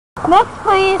Next,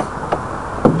 please.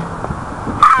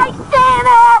 Hi,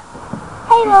 Santa.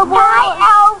 Hey, little boy. Hi,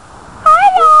 Elf.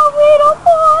 Hello, little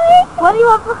boy. What do you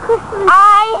want for Christmas?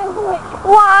 I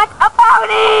want a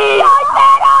pony. Hi,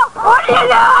 Santa. What are you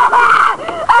doing?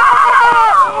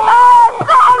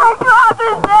 Santa Claus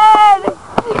is dead.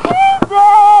 He's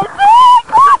dead. Santa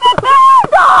Claus is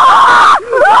dead.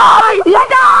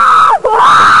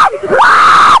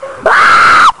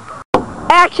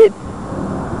 Action.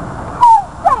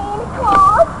 Santa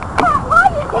Claus, why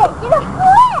are you taking a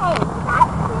plane?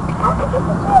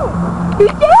 You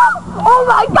do? Oh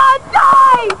my God,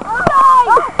 die! Die!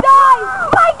 Die!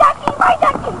 Bye, ducky! Bye,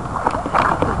 ducky!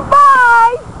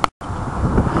 Bye!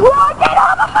 Whoa, get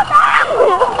off of my back!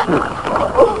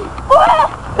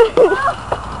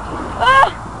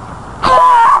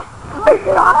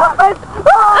 Get off of it!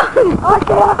 Oh,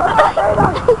 get off of it!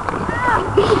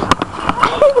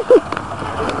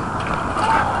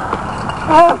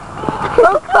 So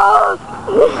close!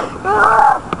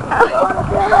 I want to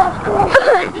get off this!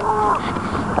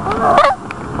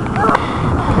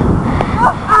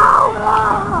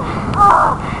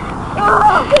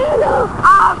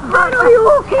 Fred, are you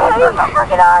okay?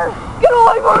 Freaking arm! Get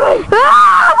away from me!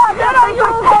 Fred, are you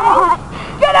okay?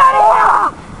 Get out of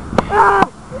here!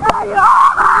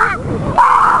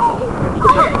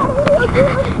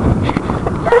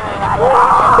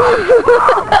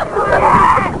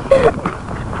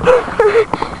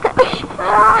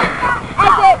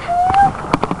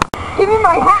 Give me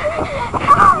my hat!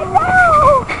 Oh no!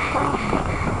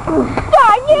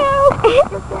 Not you!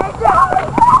 You can't die!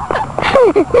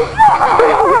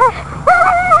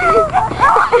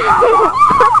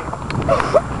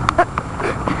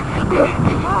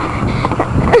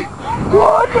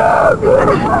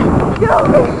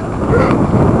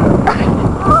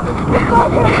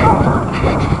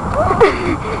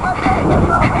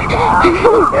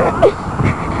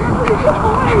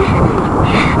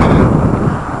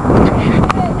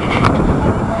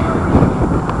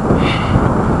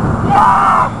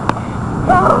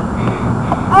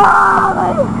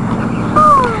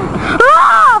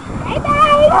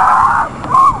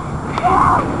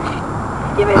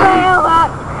 Give me my helmet!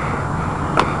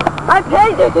 I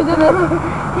paid you to do this!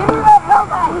 Give me my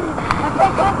helmet! I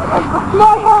paid you to do this!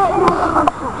 My hat!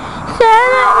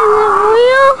 Santa, is it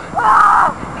real?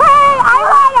 Hey, I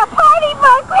want a party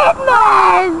for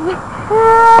Christmas!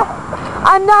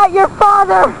 I'm not your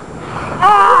father!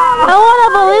 I want a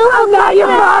balloon for I'm not your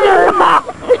father!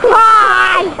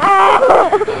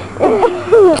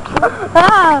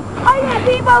 Alright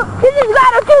people, this is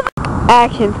Battle to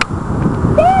Action.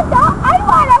 Santa, I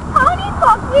want a pony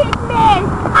for Christmas!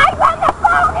 I want a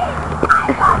pony! I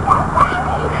want a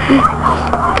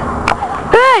pony!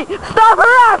 Hey! Stop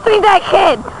harassing that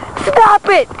kid! Stop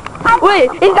it! Wait,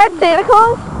 is that Santa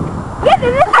Claus? Yes,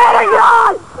 it is Santa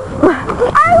Claus!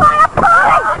 I want a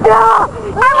pony! No!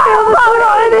 I want a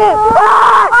pony!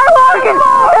 I want to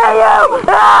kill you!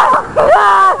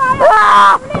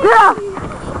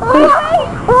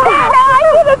 Santa, I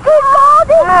need a good ball!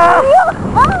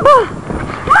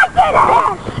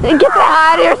 Get the hell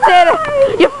out of here, Santa!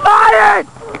 You're fired!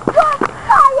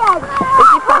 Fired!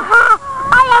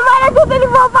 I am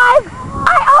 12345!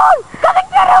 I own the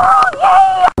general!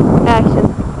 Yay! Action.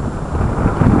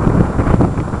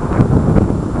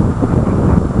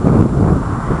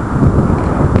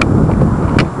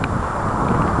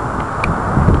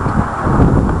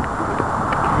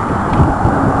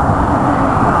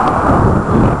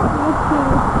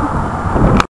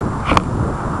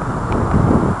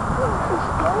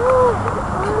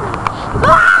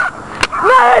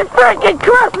 Merry freaking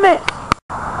Christmas!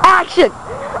 Action!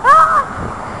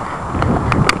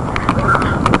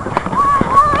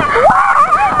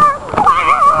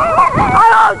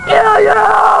 I'll kill you!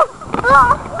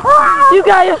 You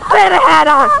got your Santa hat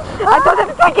on! I told him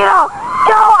to take it off!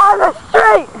 Go on the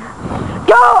street!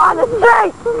 Go on the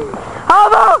street!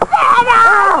 Hobo! Santa!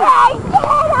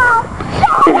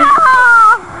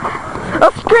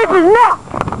 I'll scrape his neck!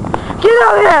 Get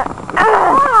over here!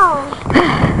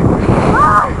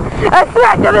 I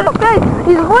smacked him in the face!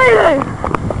 He's bleeding!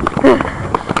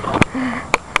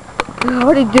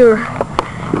 What'd he do?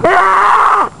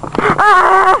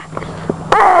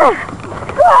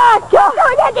 Go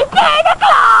get the Santa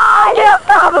Claus! Get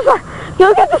up, go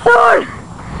get the sword!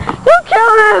 Don't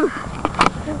kill him!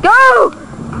 Go!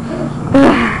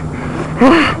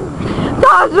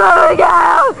 Time's running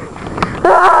out!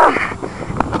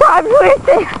 Time's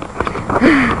wasting!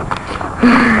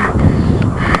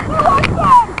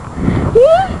 He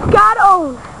got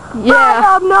old.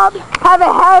 Yeah. Nub. Have a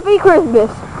happy Christmas.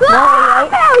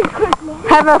 Merry Christmas.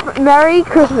 Have a Merry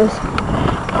Christmas.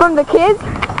 From the kids to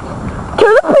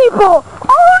the people.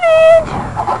 Orange!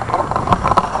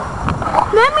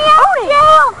 Let me out of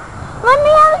jail! Let me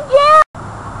out of jail!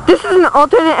 This is an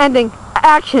alternate ending.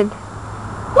 Action. Do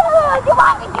you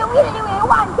want me to do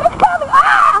it?